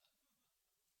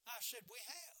 I said, we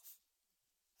have.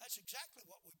 That's exactly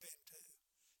what we've been to.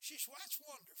 She said, well, that's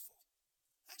wonderful.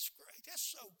 That's great. That's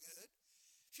so good.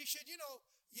 She said, you know,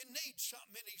 You need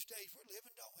something in these days we're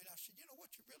living, don't we? And I said, you know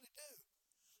what you really do?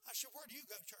 I said, where do you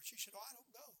go to church? She said, oh, I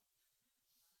don't go.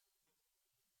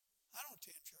 I don't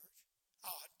attend church.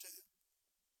 Oh, I do.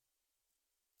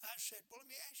 I said, well,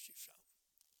 let me ask you something.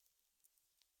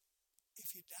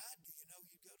 If you died, do you know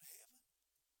you'd go to heaven?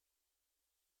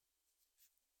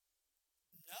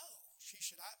 No. She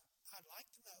said, I'd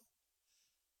like to know.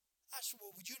 I said,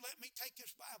 well, would you let me take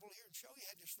this Bible here and show you?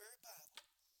 I had this very Bible.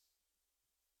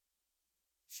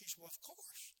 She said, well, of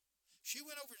course. She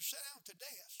went over and sat down at the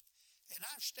desk, and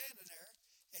I'm standing there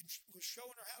and was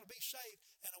showing her how to be saved,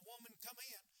 and a woman come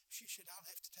in. She said, I'll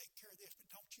have to take care of this, but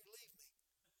don't you leave me.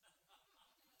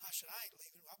 I said, I ain't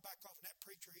leaving. I'll back off, and that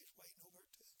preacher, he's waiting over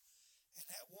too. And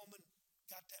that woman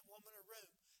got that woman a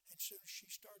room, and as soon as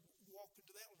she started walking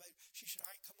to the elevator, she said,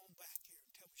 all right, come on back here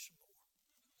and tell me some more.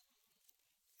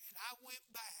 And I went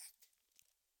back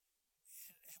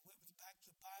and went back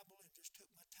to the Bible and just took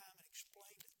my time and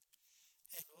explained it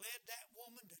and led that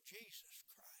woman to Jesus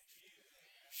Christ.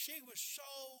 She was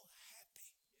so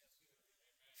happy.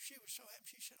 She was so happy.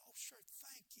 She said, oh, sir,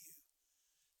 thank you.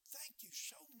 Thank you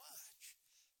so much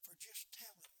for just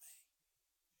telling me.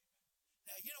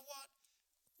 Now, you know what?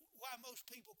 Why most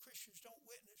people, Christians, don't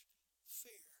witness?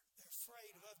 Fear. They're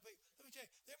afraid of other people. Let me tell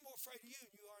you, they're more afraid of you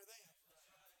than you are them.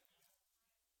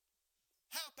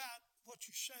 How about what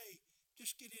you say,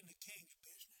 just get in the king's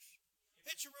business?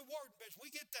 It's a rewarding business. We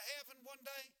get to heaven one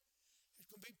day, there's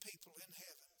going to be people in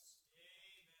heaven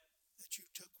that you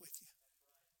took with you.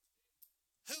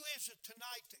 Who is it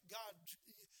tonight that God,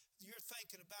 you're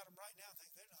thinking about them right now,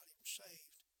 think they're not even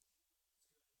saved?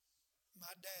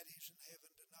 My daddy's in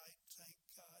heaven tonight, thank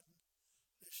God.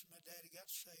 Listen, my daddy got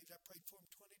saved. I prayed for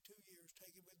him 22 years,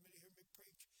 take him with me to hear me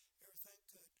preach, everything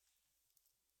good.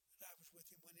 And I was with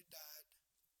him when he died.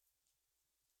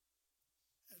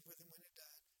 I was with him when he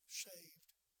died. Saved.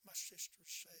 My sister's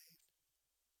saved.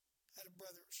 I had a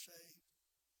brother who was saved.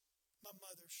 My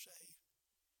mother's saved.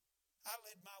 I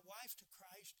led my wife to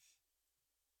Christ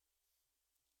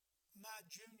my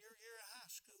junior year of high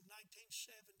school,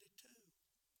 1972.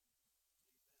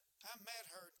 I met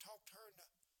her and talked to her in the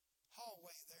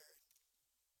hallway there.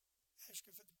 Asked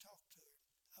her if I could talk to her.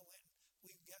 I went,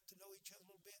 we got to know each other a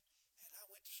little bit, and I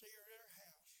went to see her at her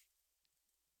house.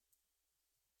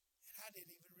 And I didn't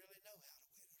even really know how to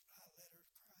witness, but I led her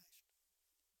to Christ.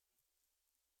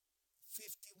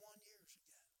 51 years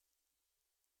ago.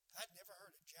 I'd never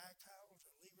heard of Jack Howells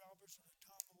or Lee Robertson or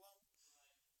Tom Malone.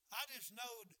 I just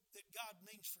know that God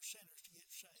means for sinners to get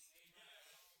saved.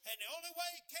 And the only way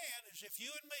he can is if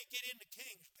you and me get in the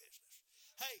king's business.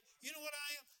 Hey, you know what I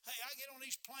am? Hey, I get on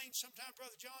these planes sometimes,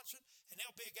 Brother Johnson, and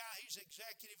there'll be a guy, he's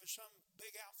executive of some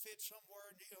big outfit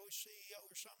somewhere, you know, he's CEO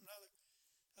or something other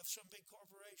of some big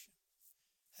corporation.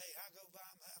 Hey, I go by,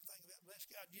 I'm thinking about, bless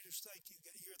God, you just think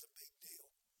you're the big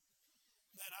deal.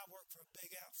 Man, I work for a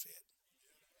big outfit.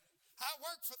 I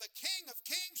work for the King of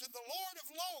Kings and the Lord of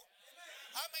Lords.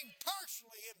 I mean,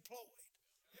 personally employed.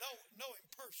 Know him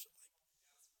personally.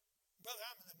 Brother,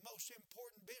 I'm in the most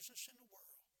important business in the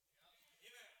world.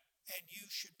 And you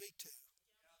should be too.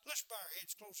 Let's bow our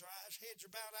heads, close our eyes. Heads are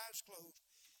bowed, eyes closed.